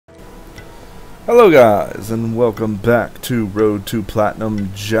Hello guys, and welcome back to Road to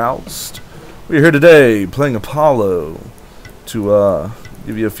Platinum Joust. We're here today playing Apollo to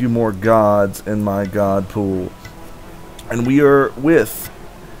give you a few more gods in my god pool. And we are with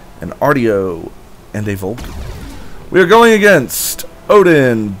an Ardeo and a Vulcan. We are going against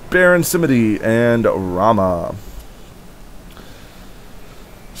Odin, Baron Simity, and Rama.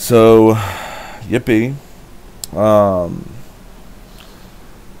 So, yippee.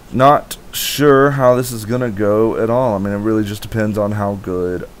 Not sure how this is gonna go at all. I mean, it really just depends on how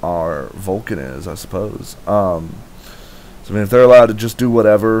good our Vulcan is, I suppose. So I mean, if they're allowed to just do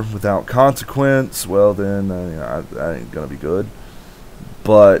whatever without consequence, well then, that ain't gonna be good.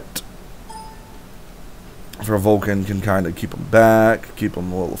 But if our Vulcan can kind of keep them back, keep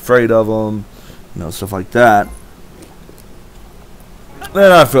them a little afraid of them, stuff like that,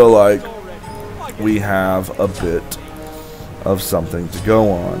 then I feel like we have a bit of something to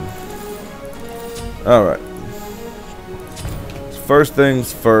go on. Alright. First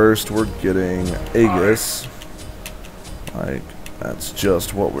things first, we're getting Aegis. Like, that's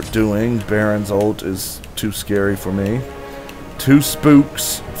just what we're doing. Baron's ult is too scary for me. 2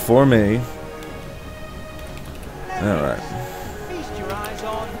 spooks for me. Alright.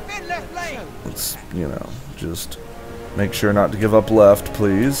 Let's, just make sure not to give up left,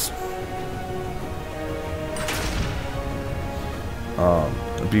 please.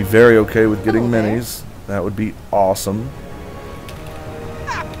 I'd be very okay with getting minis. That would be awesome.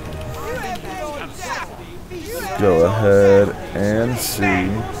 Go ahead and see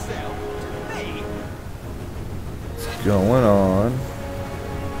what's going on.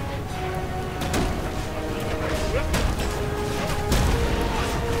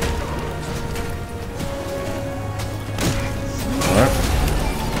 All right.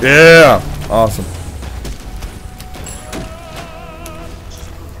 Yeah, awesome.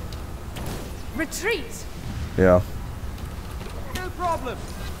 Retreat. Yeah. No problem.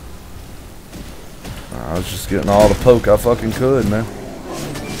 I was just getting all the poke I fucking could, man.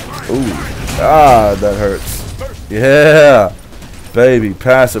 Ooh. Ah, that hurts. Yeah. Baby,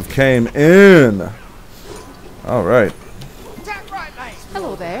 passive came in. Alright.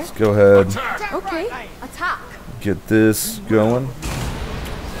 Hello there. Let's go ahead. Okay. Attack. Get this going.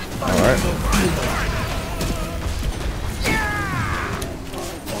 Alright.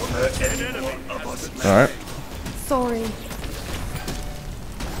 Alright. Sorry.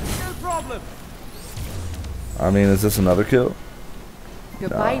 No problem. I mean, is this another kill?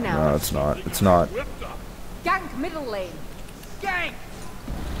 Goodbye now. No, it's not. It's not. Gank middle lane. Gang.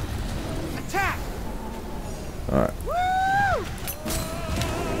 Attack. Alright. Woo!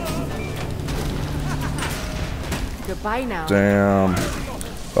 Goodbye now. Damn.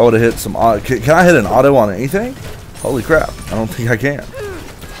 If I would have hit some auto. Can I hit an auto on anything? Holy crap. I don't think I can. I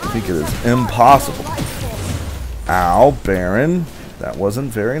think it is impossible. Ow, Baron. That wasn't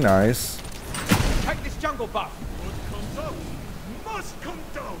very nice. Take this jungle buff.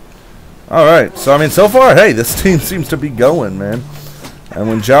 Alright, so I mean, so far, hey, this team seems to be going, man. And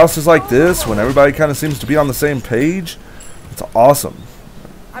when Joust is like this, when everybody kind of seems to be on the same page, it's awesome.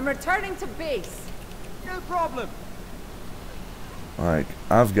 I'm returning to base. No problem. Like,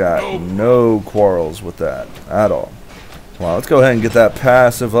 I've got no quarrels with that at all. Well, let's go ahead and get that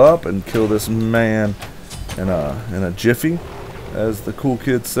passive up and kill this man in a jiffy, as the cool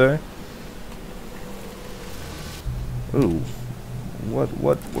kids say. Ooh.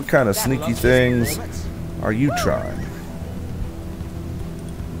 What kind of sneaky things are you trying?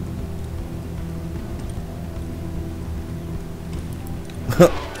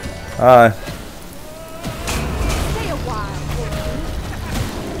 Hi. Stay a while.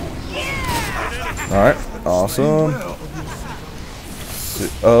 Alright, awesome.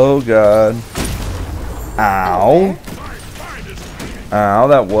 Oh god. Ow. Ow,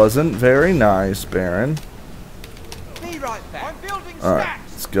 that wasn't very nice, Baron. Be right back. I'm building Alright,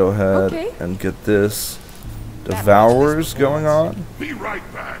 stacks. let's go ahead and get this Devourers going on. Be right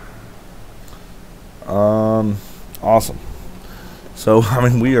back. Awesome. So, I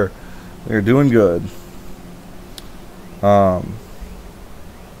mean, we are doing good.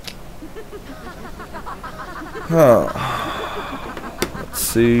 Let's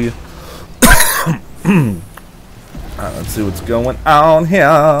see. Let's see what's going on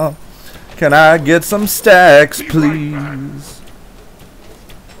here. Can I get some stacks, please?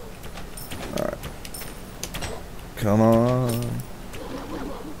 Alright. Come on.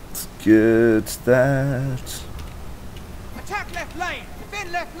 Let's get that. Attack left lane.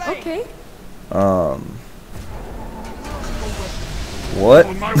 Defend left lane. Okay. What?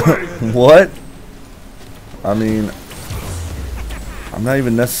 On my way. What? I mean, I'm not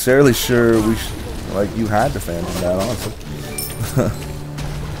even necessarily sure like you had to phantom that, honestly.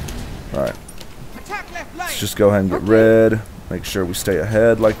 Alright. Attack left lane. Let's just go ahead and get red. Make sure we stay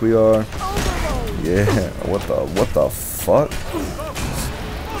ahead like we are. Yeah. What the fuck?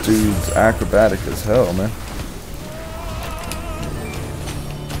 Dude's acrobatic as hell, man.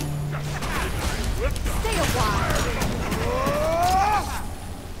 Stay a while.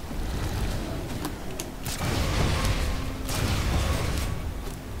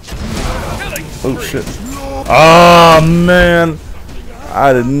 Oh shit. Oh man.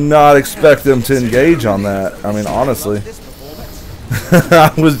 I did not expect them to engage on that. I mean, honestly.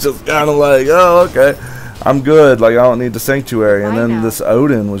 I was just kind of like, oh, okay. I'm good. Like, I don't need the sanctuary. And then this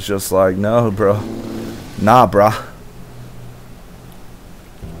Odin was just like, no, bro. Nah, brah.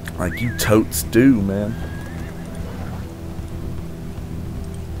 Like, you totes do, man.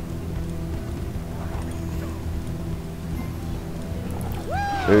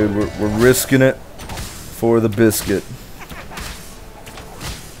 Dude, we're risking it for the biscuit.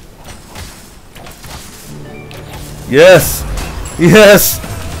 Yes! Yes!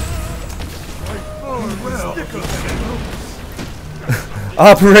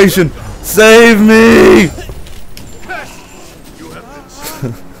 Operation Save Me!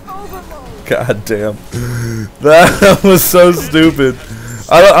 God damn. That was so stupid.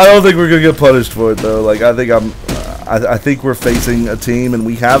 I don't think we're gonna get punished for it though. Like I think we're facing a team and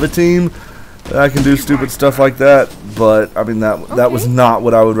we have a team that can do stupid stuff like that, but I mean that was not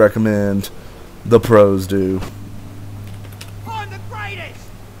what I would recommend the pros do. I'm the greatest.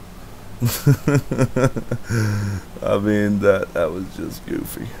 I mean that was just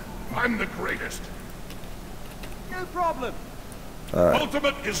goofy. I'm the greatest. No problem.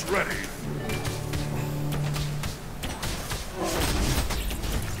 Ultimate is ready.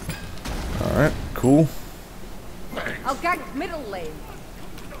 Alright, cool. I'll gank middle lane.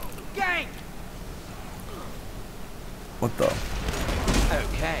 Gang. What the?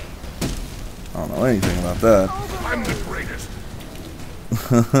 Okay. I don't know anything about that. I'm the greatest.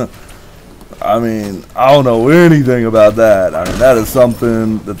 I mean, I don't know anything about that. I mean, that is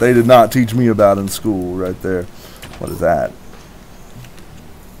something that they did not teach me about in school right there. What is that?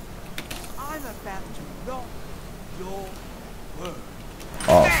 I'm about to knock your word.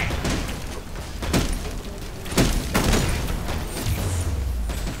 Awesome.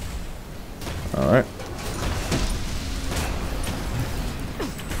 Alright.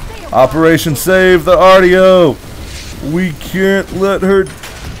 Operation Save the RDO! We can't let her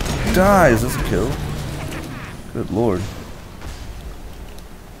die. Is this a kill? Good lord.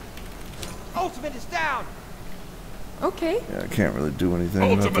 Ultimate is down. Okay. Yeah, I can't really do anything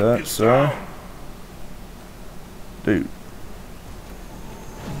about Ultimate that, is sir. down. Dude.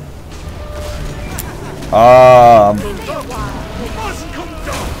 Must come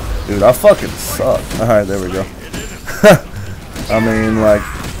down. Dude, I fucking suck. Alright, there we go. I mean, like...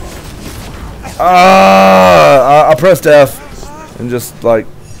 I pressed F and just, like,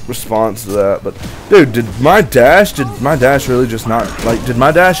 response to that. But, dude, did my dash really just not... Like, did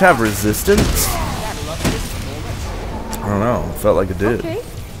my dash have resistance? I don't know. It felt like it did. Okay.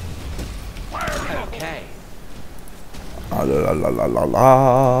 Okay. La la la la la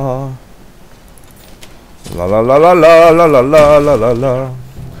la. La la la la la la la la la la la.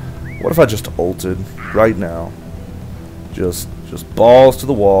 What if I just ulted right now? Just balls to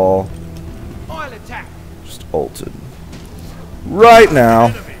the wall. I'll attack. Just ulted. Right now.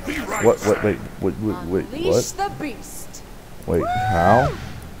 What wait Unleash what? the beast. Wait, how?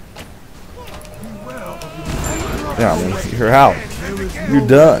 Yeah, I mean, you're out. You're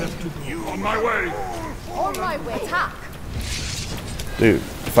done. On my way. On my way. Attack. Dude,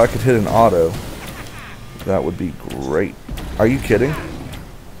 if I could hit an auto, that would be great. Are you kidding?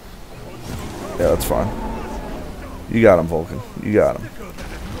 Yeah, that's fine. You got him, Vulcan. You got him.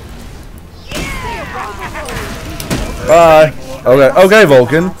 Bye. Okay,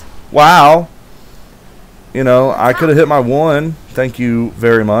 Vulcan. Wow. You know, I could have hit my one. Thank you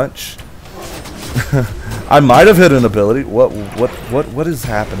very much. I might have hit an ability. What is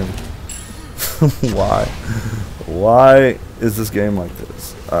happening? Why is this game like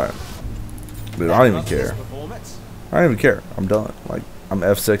this? Alright. Dude, I don't even care. I don't even care. I'm done. Like, I'm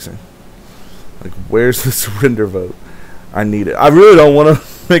F6ing. Like, where's the surrender vote? I need it. I really don't want to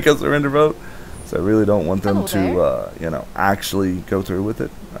make a surrender vote. So I really don't want them to, you know, actually go through with it.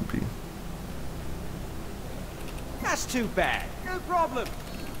 That'd be... That's too bad. No problem.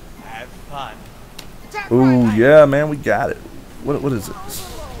 Have fun. Attack Ooh, right. yeah, man, we got it. What is this?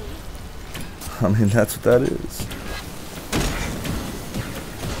 I mean, that's what that is.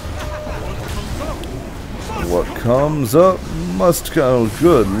 What comes up must go.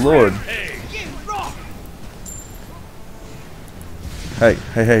 Good lord. Hey,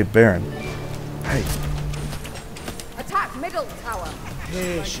 hey, hey, Baron. Hey. Attack middle tower.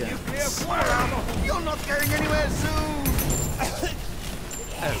 You're not going anywhere soon.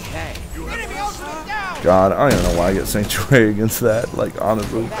 Okay. Enemy ultimate down. God, I don't even know why I get Sanctuary against that. Like,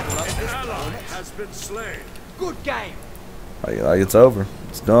 honestly. Has been slain. Good game. Like, it's over.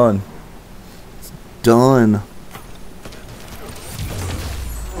 It's done. It's done.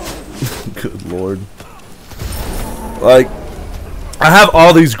 Good lord. Like, I have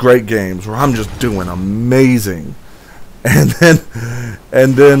all these great games where I'm just doing amazing.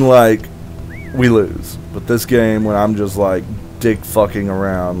 And then like, we lose. But this game when I'm just like dick fucking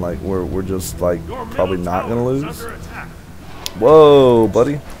around, like we're just like probably not gonna lose. Whoa,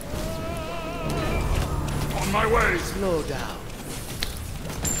 buddy. On my way. Slow down.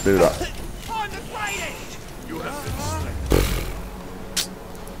 Dude, On the greatest. You have been slain.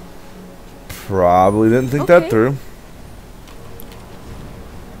 probably didn't think that Okay. through.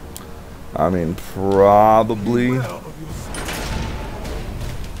 I mean, probably.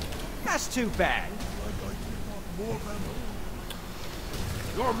 That's too bad.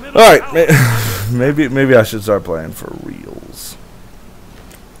 Your middle All right, tower maybe I should start playing for reals.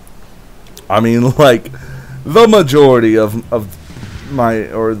 I mean, like the majority of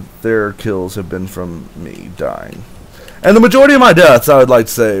my or their kills have been from me dying, and the majority of my deaths, I would like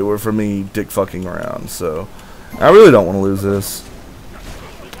to say, were from me dick fucking around. So I really don't want to lose this.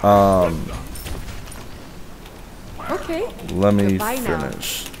 Okay. Let me Goodbye now.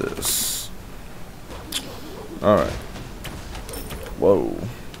 finish this. All right. Whoa.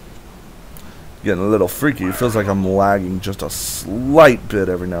 Getting a little freaky. It feels like I'm lagging just a slight bit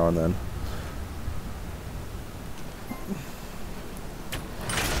every now and then.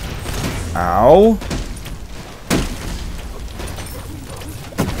 Ow.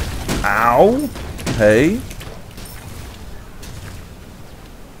 Ow. Hey.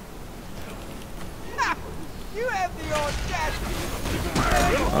 You have the audacity.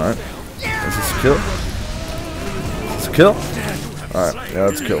 Alright. Is this a kill? It's a kill? Alright, yeah,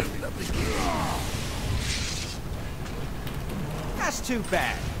 that's a kill. That's too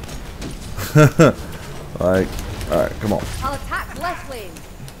bad. Like, alright, come on. I'll attack left lane.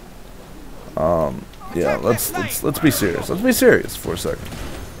 Yeah, let's be serious. Let's be serious for a second.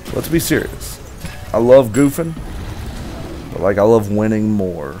 Let's be serious. I love goofing, but like I love winning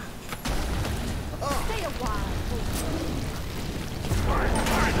more. Stay a while.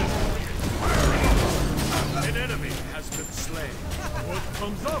 An enemy has been slain. What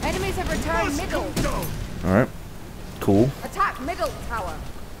comes up? Enemies have returned middle. Alright. Cool. Attack middle tower.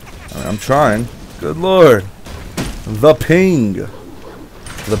 Alright, I'm trying. Good lord. The ping.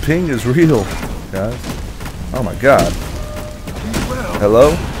 The ping is real, guys. Oh my god.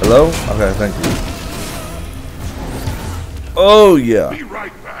 Hello? Hello? Okay, thank you. Oh yeah. Be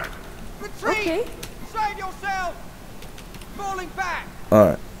right back. Retreat. Okay. Save yourself. Falling back.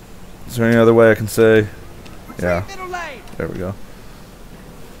 Alright. Is there any other way I can say? Yeah. Middle lane. There we go.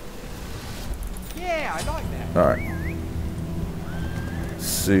 Yeah, I like that. Alright.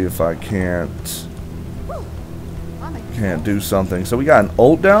 See if I can't I'm a do something. So we got an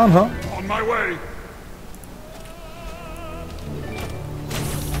ult down, huh? On my way.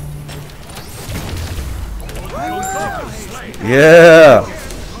 Yeah.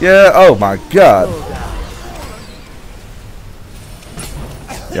 Yeah. Oh my god.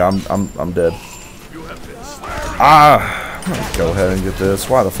 Yeah, I'm dead. Ah. Let's go ahead and get this.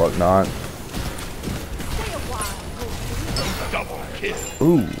 Why the fuck not? Double kill.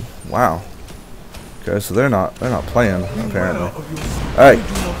 Ooh. Wow. Okay, so they're not playing apparently. Hey.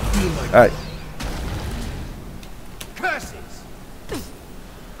 Hey. Curses.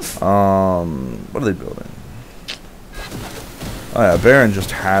 What are they building? Oh yeah, Baron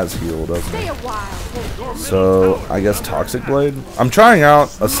just has healed, doesn't he? Stay a while. So I guess Toxic Blade. I'm trying out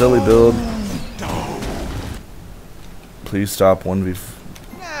a silly build. Please stop 1v.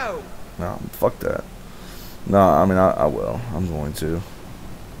 No. No, fuck that. No, I mean I will. I'm going to.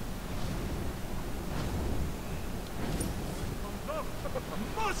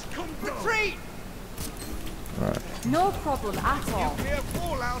 Must come down. Retreat. All right. No problem at all. Clear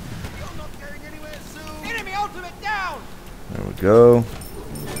fallout. You're not going anywhere soon. Enemy ultimate down. There we go.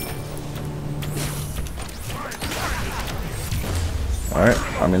 All right.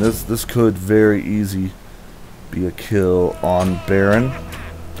 I mean this could very easy be a kill on Baron.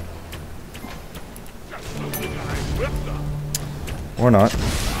 Or not.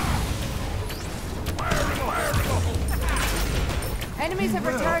 Enemies have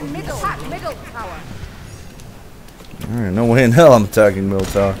returned middle. Attack middle tower. Alright, no way in hell I'm attacking middle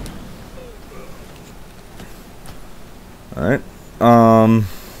tower. Alright.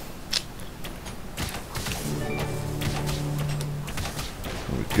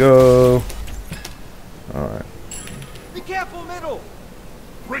 Here we go. Alright. Be careful, middle.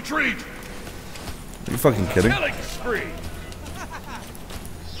 Retreat! Are you fucking kidding? Killing spree!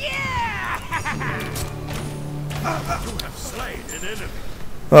 You have slain an enemy.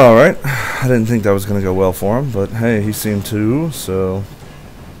 Alright. I didn't think that was going to go well for him, but hey, he seemed to, so...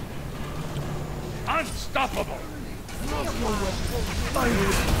 Unstoppable!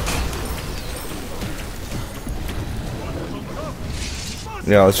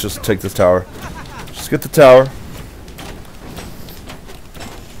 Yeah, let's just take this tower. Just get the tower.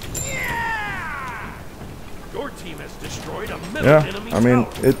 Your team has destroyed a middle Yeah, enemy I mean,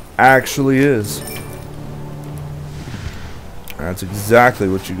 tower. it actually is. That's exactly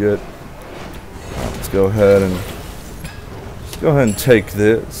what you get. Let's go ahead and take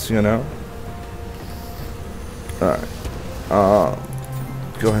this, you know. Alright.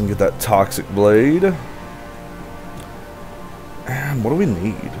 Go ahead and get that toxic blade. And what do we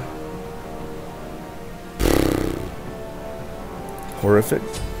need? Horrific?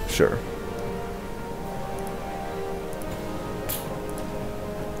 Sure.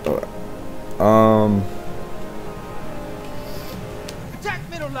 Alright. Attack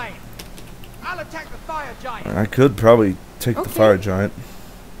middle lane. I'll attack the fire giant. I could probably take the Okay. fire giant.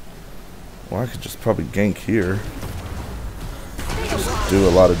 Well, I could just probably gank here. Just do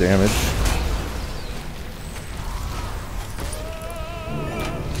a lot of damage.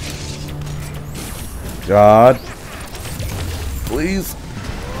 God. Please.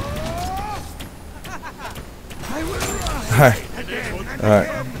 Alright.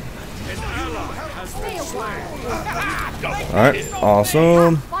 Alright. Stay a while. Alright.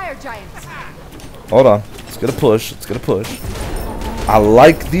 Awesome. Fire giants. Hold on. Let's get a push. Let's get a push. I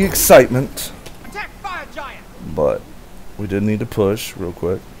like the excitement, Attack fire giant. but we did need to push real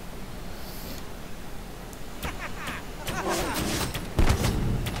quick.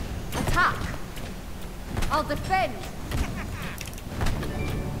 Attack. I'll defend.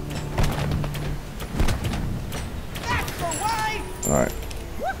 That's the way. Alright.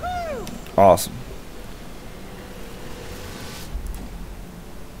 Woohoo! Awesome.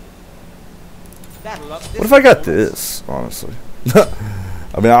 That'll up What if I got this, honestly?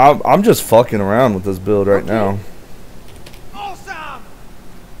 I mean, I'm just fucking around with this build right now. Awesome.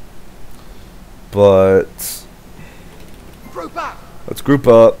 But Group up. let's group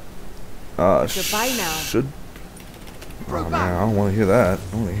up. Goodbye now. Should. Oh, Group man, I up. don't want to hear that.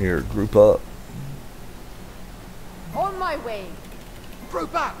 I want to hear group up. On my way.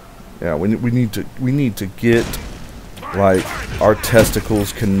 Group up. Yeah, we need to get like our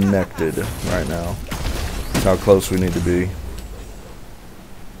testicles connected right now. That's how close we need to be.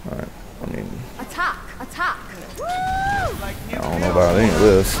 All right. I mean, Attack. Attack. Woo! Like I don't know about any of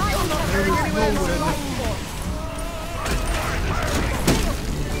this.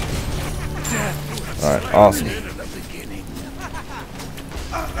 All right. Awesome.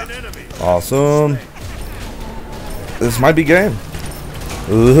 Awesome. This might be game.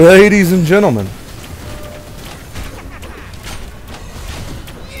 Ladies and gentlemen.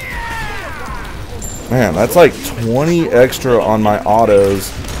 Man, that's like 20 extra on my autos.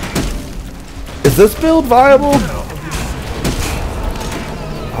 Is this build viable?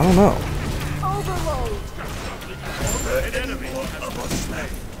 I don't know. Overload.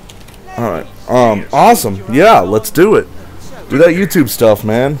 Alright. Awesome. Yeah, let's do it. Do that YouTube stuff,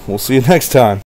 man. We'll see you next time.